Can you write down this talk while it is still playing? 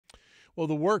Well,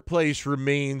 the workplace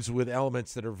remains with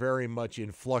elements that are very much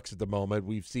in flux at the moment.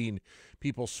 We've seen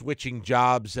people switching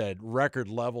jobs at record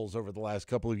levels over the last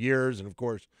couple of years. And of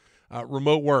course,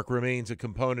 remote work remains a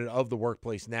component of the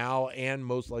workplace now and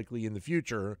most likely in the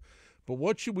future. But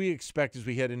what should we expect as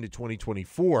we head into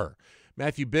 2024?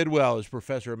 Matthew Bidwell is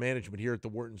professor of management here at the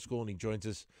Wharton School, and he joins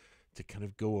us to kind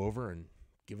of go over and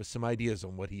give us some ideas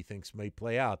on what he thinks may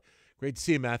play out. Great to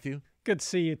see you, Matthew. Good to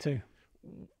see you too.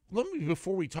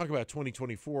 Before we talk about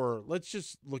 2024, let's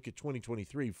just look at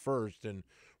 2023 first. And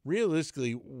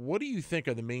realistically, what do you think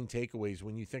are the main takeaways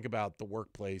when you think about the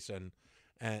workplace and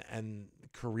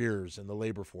careers and the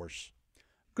labor force?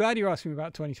 Glad you're asking me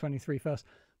about 2023 first,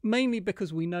 mainly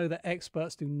because we know that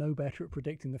experts do no better at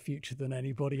predicting the future than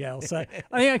anybody else. So I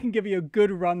think I can give you a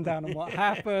good rundown on what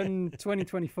happened.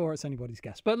 2024, it's anybody's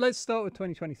guess. But let's start with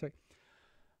 2023.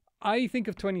 I think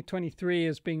of 2023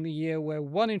 as being the year where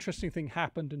one interesting thing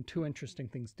happened and two interesting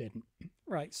things didn't.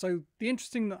 Right. So the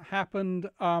interesting that happened,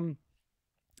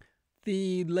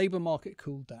 the labor market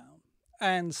cooled down.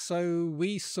 And so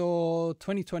we saw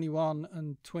 2021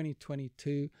 and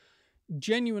 2022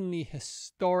 genuinely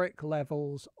historic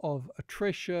levels of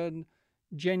attrition,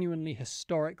 genuinely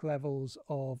historic levels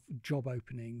of job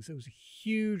openings. There was a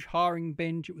huge hiring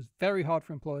binge. It was very hard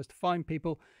for employers to find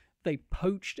people. They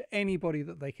poached anybody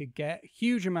that they could get.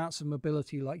 Huge amounts of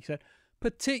mobility, like you said,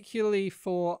 particularly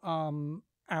for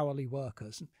hourly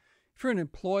workers. If you're an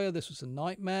employer, this was a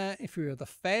nightmare. If you're the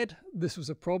Fed, this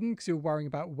was a problem because you're worrying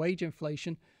about wage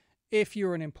inflation. If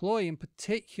you're an employee, and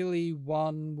particularly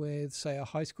one with, say, a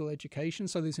high school education,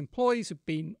 so these employees have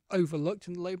been overlooked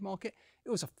in the labor market,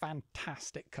 it was a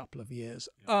fantastic couple of years.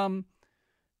 Yeah.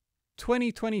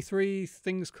 2023,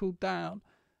 things cooled down.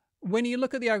 When you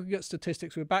look at the aggregate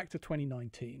statistics, we're back to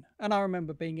 2019. And I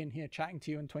remember being in here chatting to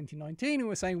you in 2019 and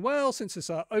we're saying, well, since it's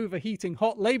an overheating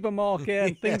hot labor market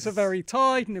and things are very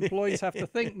tight and employees have to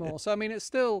think more. So, I mean, it's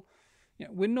still,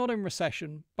 we're not in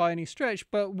recession by any stretch,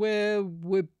 but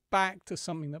we're back to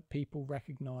something that people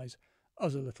recognize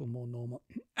as a little more normal.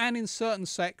 And in certain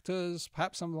sectors,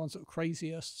 perhaps some of the ones that are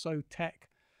craziest, so tech,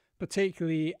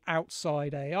 particularly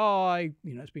outside AI,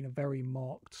 it's been a very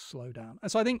marked slowdown.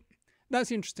 And so I think that's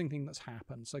the interesting thing that's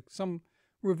happened. So some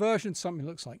reversion to something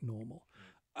that looks like normal.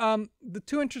 The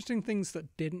two interesting things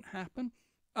that didn't happen.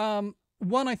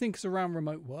 One, I think, is around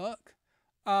remote work.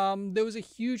 There was a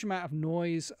huge amount of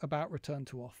noise about return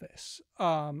to office.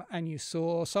 And you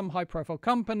saw some high-profile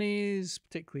companies,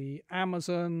 particularly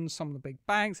Amazon, some of the big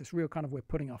banks. It's real kind of we're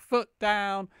putting our foot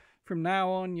down. From now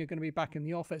on, you're going to be back in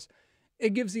the office.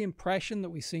 It gives the impression that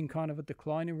we've seen kind of a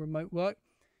decline in remote work.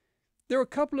 There are a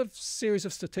couple of series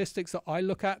of statistics that I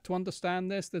look at to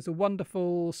understand this. There's a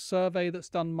wonderful survey that's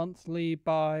done monthly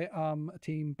by a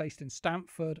team based in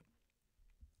Stanford.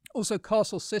 Also,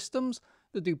 Castle Systems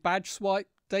that do badge swipe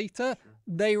data. Sure.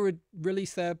 They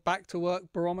release their back to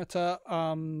work barometer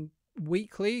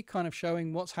weekly, kind of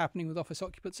showing what's happening with office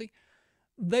occupancy.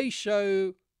 They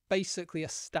show basically a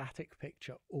static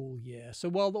picture all year. So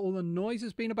while all the noise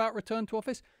has been about return to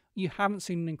office, you haven't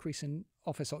seen an increase in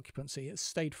office occupancy. It's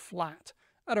stayed flat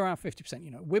at around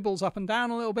 50%. Wibbles up and down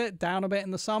a little bit, down a bit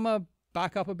in the summer,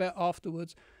 back up a bit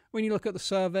afterwards. When you look at the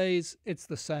surveys, it's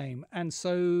the same. And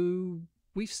so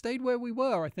we've stayed where we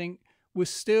were. I think we're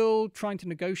still trying to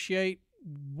negotiate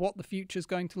what the future is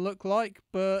going to look like.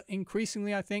 But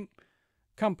increasingly, I think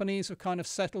companies have kind of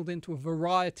settled into a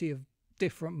variety of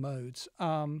different modes.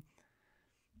 And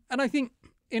I think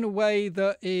in a way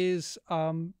that is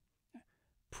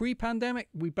pre-pandemic,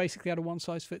 we basically had a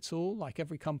one-size-fits-all, like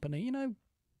every company.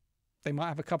 They might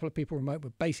have a couple of people remote,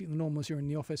 but basically the norm was you're in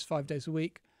the office 5 days a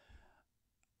week.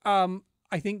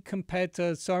 I think compared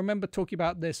to, so I remember talking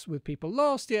about this with people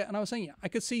last year, and I was saying, I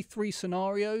could see 3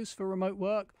 scenarios for remote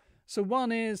work. So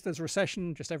one is there's a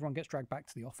recession, just everyone gets dragged back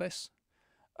to the office.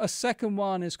 A second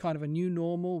one is kind of a new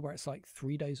normal where it's like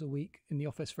 3 days a week in the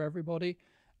office for everybody.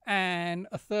 And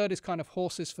a third is kind of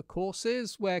horses for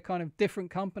courses, where kind of different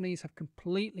companies have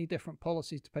completely different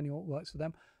policies depending on what works for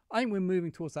them. I think we're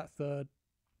moving towards that third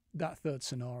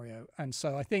scenario. And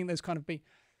so I think there's kind of been,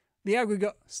 the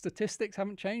aggregate statistics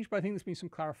haven't changed, but I think there's been some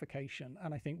clarification.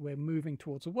 And I think we're moving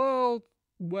towards a world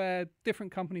where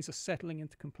different companies are settling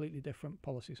into completely different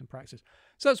policies and practices.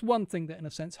 So that's one thing that in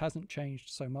a sense hasn't changed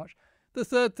so much. The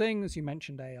third thing, as you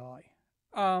mentioned, AI.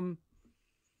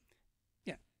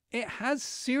 It has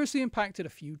seriously impacted a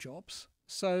few jobs.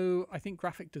 So I think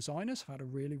graphic designers have had a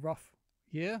really rough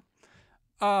year.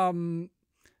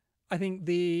 I think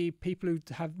the people who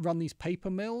have run these paper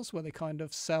mills where they kind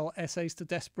of sell essays to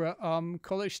desperate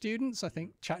college students, I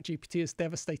think ChatGPT has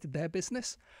devastated their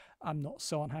business. I'm not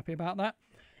so unhappy about that.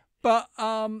 But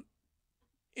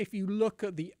if you look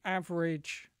at the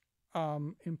average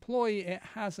employee, it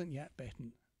hasn't yet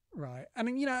bitten, right?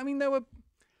 And, you know, I mean,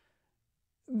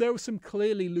 there were some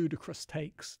clearly ludicrous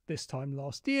takes this time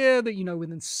last year that, you know,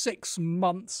 within 6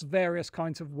 months, various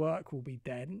kinds of work will be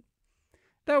dead.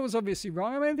 That was obviously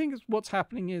wrong. I mean, I think what's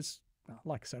happening is,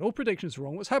 like I said, all predictions are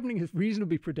wrong. What's happening is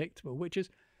reasonably predictable, which is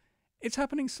it's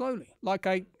happening slowly. Like,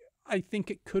 I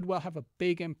think it could well have a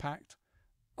big impact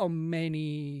on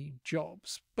many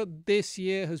jobs. But this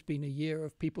year has been a year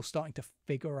of people starting to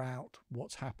figure out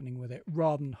what's happening with it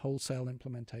rather than wholesale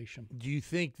implementation. Do you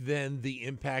think then the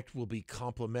impact will be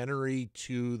complementary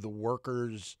to the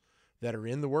workers that are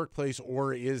in the workplace,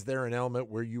 or is there an element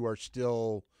where you are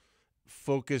still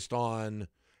focused on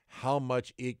how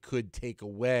much it could take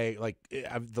away? Like,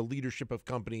 the leadership of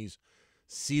companies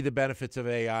see the benefits of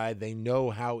AI. They know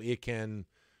how it can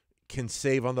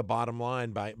save on the bottom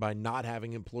line by not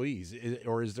having employees,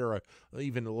 or is there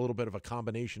even a little bit of a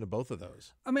combination of both of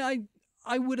those? I mean,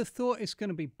 I would have thought it's going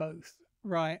to be both,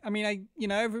 right? I mean, you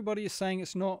know, everybody is saying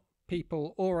it's not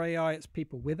people or AI, it's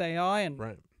people with AI, and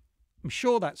right. I'm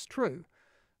sure that's true.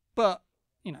 But,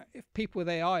 you know, if people with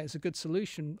AI is a good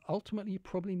solution, ultimately you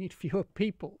probably need fewer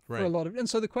people for a lot of it. And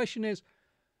so the question is,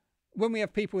 when we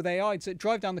have people with AI, does it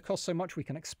drive down the cost so much we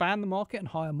can expand the market and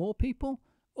hire more people?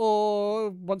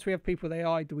 Or once we have people with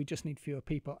AI, do we just need fewer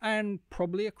people? And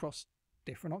probably across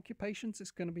different occupations, it's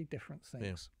going to be different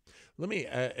things. Yeah. Let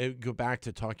me go back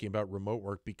to talking about remote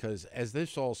work, because as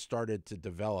this all started to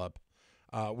develop,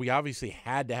 we obviously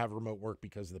had to have remote work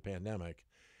because of the pandemic.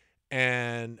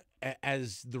 And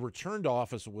as the return to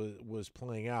office was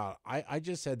playing out, I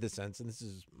just had the sense, and this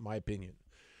is my opinion,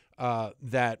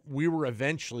 that we were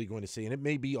eventually going to see, and it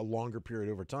may be a longer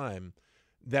period over time,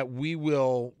 that we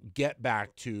will get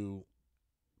back to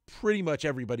pretty much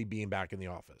everybody being back in the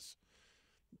office.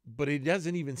 But it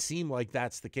doesn't even seem like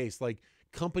that's the case. Like,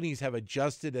 companies have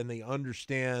adjusted and they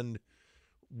understand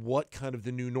what kind of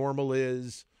the new normal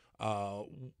is.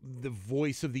 The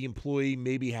voice of the employee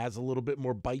maybe has a little bit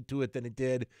more bite to it than it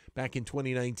did back in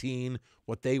 2019.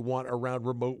 What they want around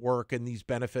remote work and these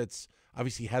benefits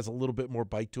obviously has a little bit more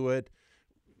bite to it.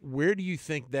 Where do you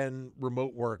think then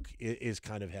remote work is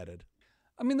kind of headed?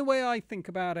 I mean, the way I think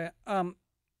about it,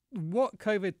 what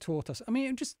COVID taught us, I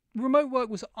mean, just remote work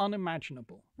was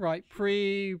unimaginable, right?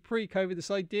 Pre-COVID,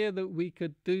 this idea that we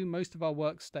could do most of our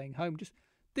work staying home just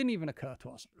didn't even occur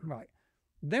to us, right?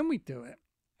 Then we do it,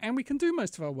 and we can do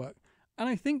most of our work. And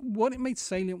I think what it made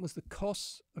salient was the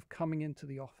costs of coming into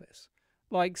the office.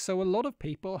 Like, so a lot of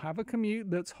people have a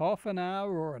commute that's half an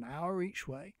hour or an hour each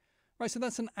way, right? So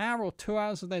that's an hour or 2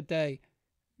 hours of their day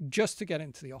just to get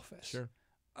into the office. Sure.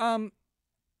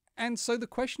 And so the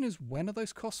question is, when are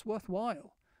those costs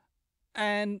worthwhile?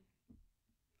 And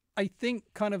I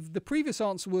think kind of the previous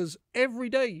answer was every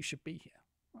day you should be here.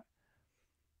 Right?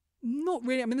 Not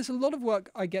really. I mean, there's a lot of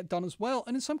work I get done as well.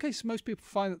 And in some cases, most people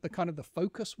find that the kind of the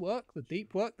focus work, the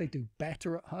deep work, they do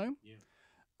better at home.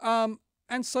 Yeah.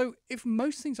 And so if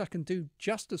most things I can do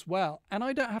just as well, and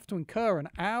I don't have to incur an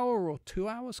hour or 2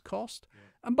 hours cost,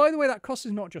 and by the way, that cost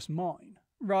is not just mine,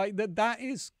 right? That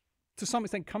is, to some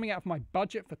extent, coming out of my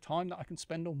budget for time that I can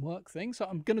spend on work things. So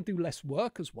I'm going to do less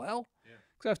work as well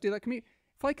because I have to do that commute.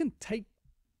 If I can take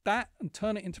that and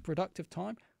turn it into productive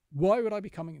time, why would I be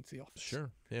coming into the office? Sure,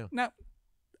 yeah. Now,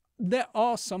 there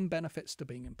are some benefits to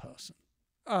being in person.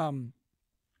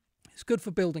 It's good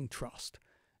for building trust.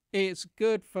 It's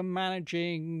good for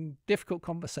managing difficult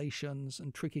conversations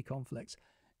and tricky conflicts.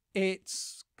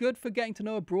 It's good for getting to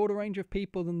know a broader range of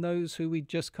people than those who we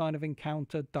just kind of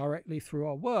encountered directly through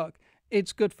our work.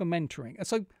 It's good for mentoring. And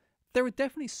so there are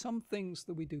definitely some things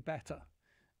that we do better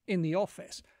in the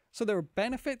office. So there are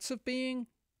benefits of being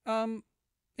in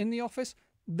the office.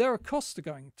 There are costs to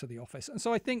going to the office. And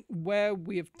so I think where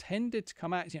we have tended to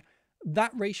come out is,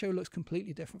 that ratio looks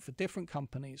completely different for different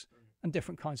companies and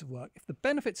different kinds of work. If the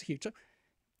benefits are huge, so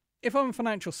if I'm a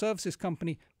financial services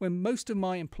company where most of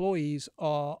my employees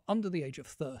are under the age of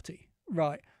 30,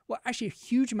 right? Well, actually a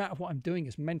huge amount of what I'm doing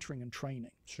is mentoring and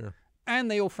training. Sure. And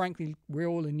they all, frankly, we're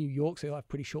all in New York, so they all have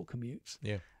pretty short commutes.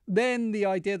 Yeah. Then the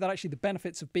idea that actually the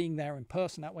benefits of being there in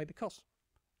person outweigh the costs,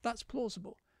 that's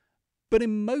plausible. But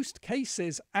in most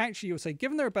cases, actually, you'll say,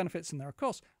 given there are benefits and there are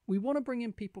costs, we want to bring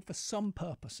in people for some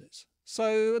purposes.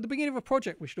 So at the beginning of a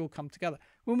project, we should all come together.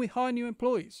 When we hire new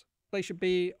employees, they should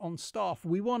be on staff.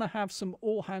 We want to have some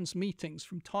all-hands meetings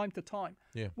from time to time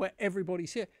where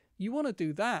everybody's here. You want to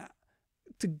do that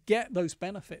to get those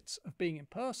benefits of being in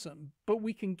person, but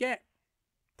we can get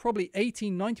probably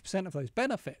 80, 90% of those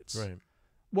benefits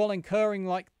while incurring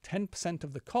like 10%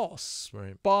 of the costs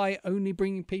Right. by only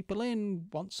bringing people in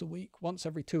once a week, once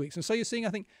every 2 weeks. And so you're seeing, I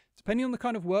think, depending on the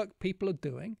kind of work people are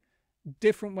doing,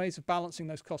 different ways of balancing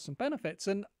those costs and benefits.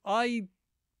 And I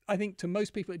think to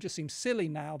most people, it just seems silly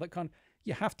now that kind of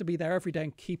you have to be there every day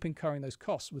and keep incurring those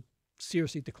costs with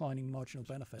seriously declining marginal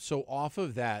benefits. So off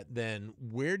of that, then,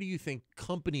 where do you think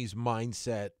companies'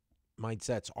 mindsets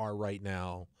are right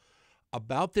now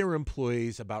about their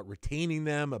employees, about retaining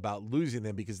them, about losing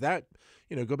them? Because that,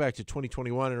 go back to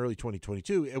 2021 and early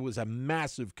 2022, it was a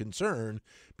massive concern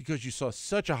because you saw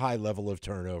such a high level of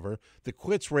turnover. The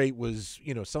quits rate was,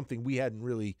 something we hadn't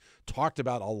really talked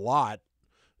about a lot,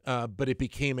 but it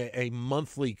became a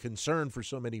monthly concern for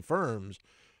so many firms.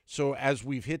 So as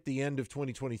we've hit the end of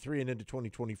 2023 and into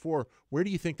 2024, where do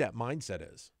you think that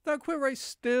mindset is? That quit rate's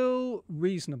still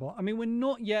reasonable. I mean, we're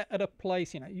not yet at a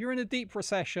place, you're in a deep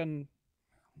recession.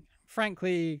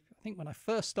 Frankly, I think when I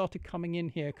first started coming in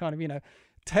here, kind of,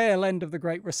 tail end of the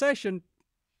Great Recession,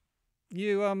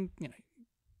 you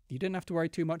didn't have to worry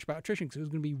too much about attrition because it was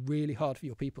going to be really hard for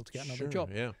your people to get another job.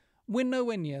 Yeah. We're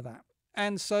nowhere near that.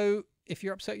 And so if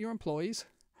you're upset your employees,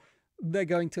 they're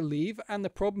going to leave. And the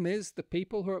problem is the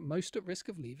people who are most at risk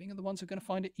of leaving are the ones who are going to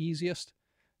find it easiest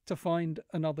to find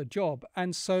another job.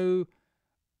 And so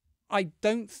I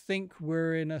don't think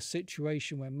we're in a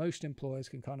situation where most employers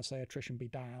can kind of say attrition be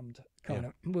damned,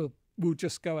 we'll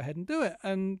just go ahead and do it.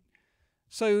 And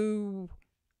so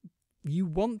you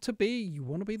want to be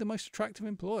the most attractive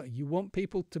employer. You want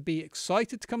people to be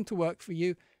excited to come to work for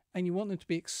you, and you want them to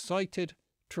be excited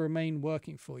to remain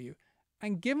working for you.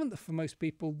 And given that for most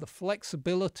people, the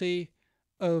flexibility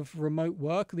of remote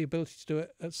work, the ability to do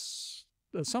it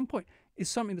at some point is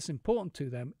something that's important to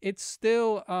them, it's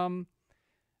still,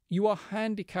 you are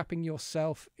handicapping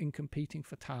yourself in competing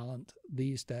for talent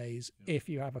these days if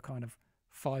you have a kind of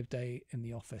 5-day in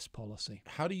the office policy.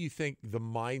 How do you think the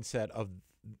mindset of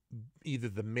either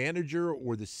the manager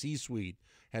or the C-suite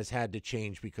has had to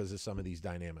change because of some of these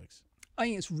dynamics? I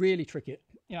think it's really tricky.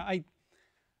 I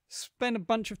spend a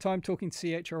bunch of time talking to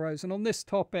CHROs, and on this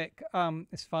topic,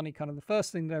 it's funny, kind of the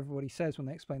first thing that everybody says when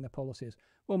they explain their policy is,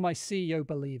 well, my CEO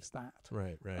believes that.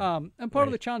 Right. And part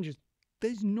of the challenge is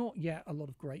there's not yet a lot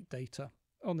of great data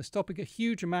on this topic. A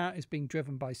huge amount is being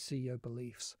driven by CEO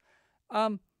beliefs.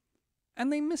 And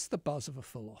they miss the buzz of a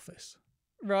full office,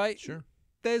 right? Sure.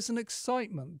 There's an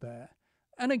excitement there.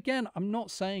 And again, I'm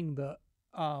not saying that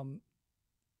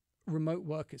remote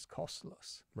work is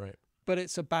costless. Right. But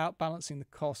it's about balancing the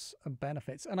costs and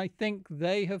benefits. And I think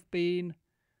they have been,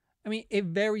 it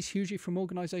varies hugely from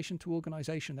organization to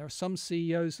organization. There are some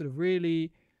CEOs that have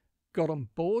really got on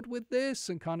board with this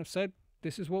and kind of said,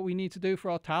 this is what we need to do for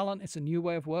our talent. It's a new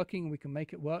way of working and we can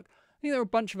make it work. I think there are a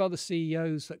bunch of other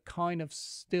CEOs that kind of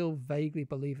still vaguely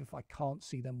believe if I can't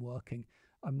see them working,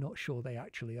 I'm not sure they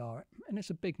actually are. And it's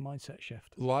a big mindset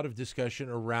shift. A lot of discussion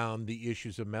around the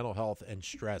issues of mental health and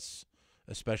stress,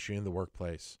 especially in the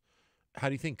workplace. How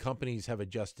do you think companies have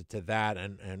adjusted to that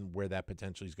and where that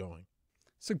potentially is going?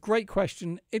 It's a great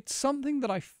question. It's something that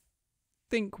I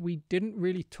think we didn't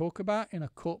really talk about in a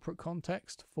corporate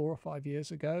context 4 or 5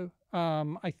 years ago.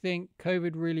 I think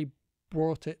COVID really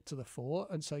brought it to the fore.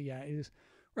 And so, it is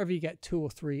wherever you get 2 or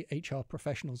 3 HR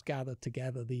professionals gathered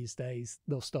together these days,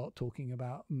 they'll start talking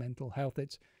about mental health.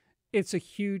 It's a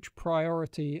huge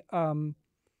priority. I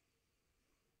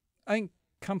think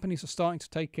companies are starting to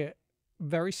take it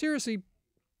very seriously.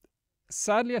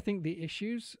 Sadly, I think the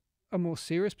issues are more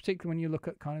serious, particularly when you look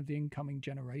at kind of the incoming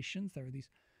generations. There are these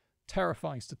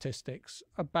terrifying statistics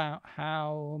about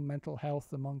how mental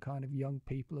health among kind of young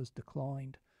people has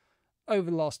declined over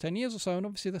the last 10 years or so, and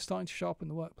obviously they're starting to show up in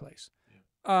the workplace.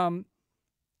 I'm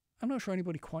not sure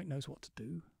anybody quite knows what to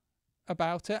do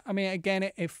about it. Again,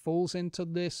 it falls into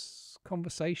this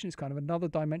conversation. It's kind of another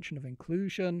dimension of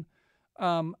inclusion.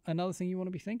 Another thing you want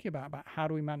to be thinking about how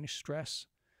do we manage stress?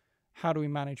 How do we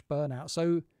manage burnout?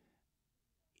 So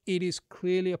it is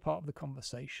clearly a part of the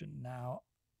conversation now.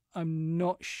 I'm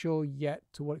not sure yet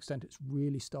to what extent it's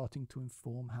really starting to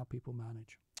inform how people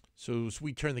manage. So as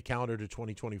we turn the calendar to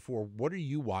 2024, what are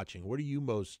you watching? What are you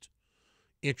most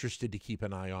interested to keep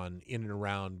an eye on in and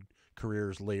around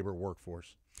careers, labor,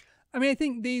 workforce? I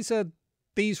think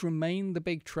these remain the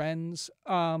big trends.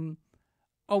 Are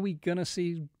we going to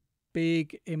see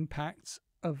big impacts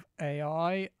of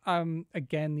AI?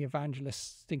 Again, the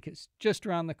evangelists think it's just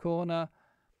around the corner.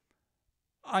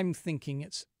 I'm thinking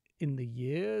it's in the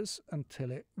years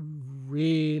until it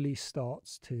really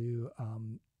starts to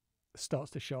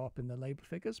show up in the labor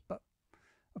figures. But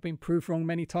I've been proved wrong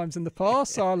many times in the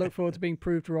past, so I look forward to being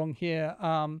proved wrong here.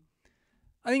 I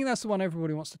think that's the one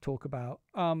everybody wants to talk about.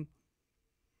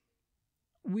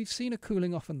 we've seen a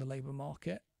cooling off in the labour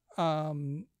market.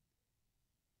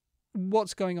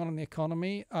 What's going on in the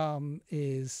economy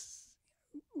is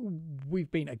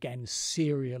we've been, again,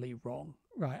 serially wrong,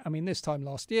 right? I mean, this time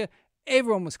last year,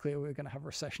 everyone was clear we were going to have a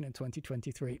recession in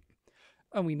 2023.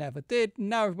 And we never did.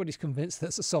 Now everybody's convinced that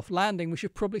it's a soft landing. We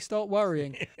should probably start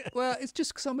worrying. Well, it's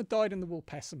just because I'm a dyed-in-the-wool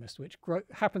pessimist, which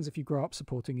happens if you grow up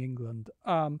supporting England.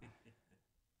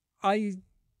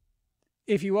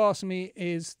 If you ask me,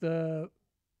 is the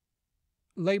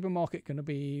labour market going to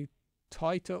be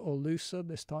tighter or looser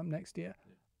this time next year?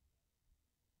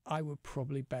 I would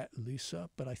probably bet looser,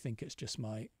 but I think it's just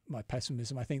my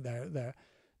pessimism. I think there are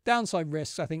downside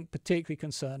risks, I think particularly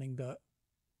concerning that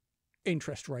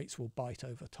interest rates will bite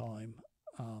over time.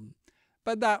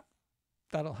 But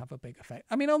that'll have a big effect.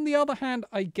 I mean, on the other hand,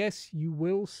 I guess you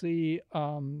will see,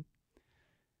 the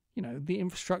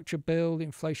infrastructure bill, the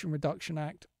Inflation Reduction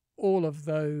Act, all of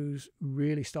those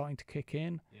really starting to kick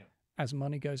in as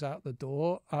money goes out the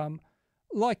door.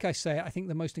 Like I say, I think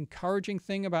the most encouraging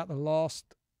thing about the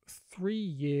last 3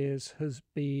 years has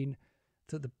been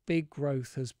that the big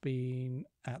growth has been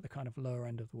at the kind of lower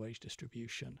end of the wage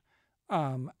distribution.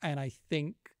 And I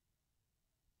think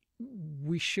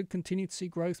we should continue to see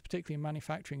growth, particularly in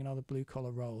manufacturing and other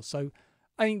blue-collar roles. So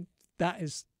I think that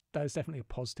is definitely a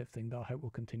positive thing that I hope we'll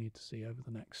continue to see over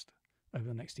the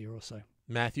next year or so.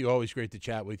 Matthew, always great to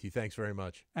chat with you. Thanks very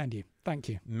much. And you. Thank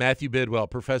you. Matthew Bidwell,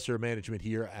 Professor of Management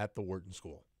here at the Wharton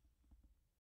School.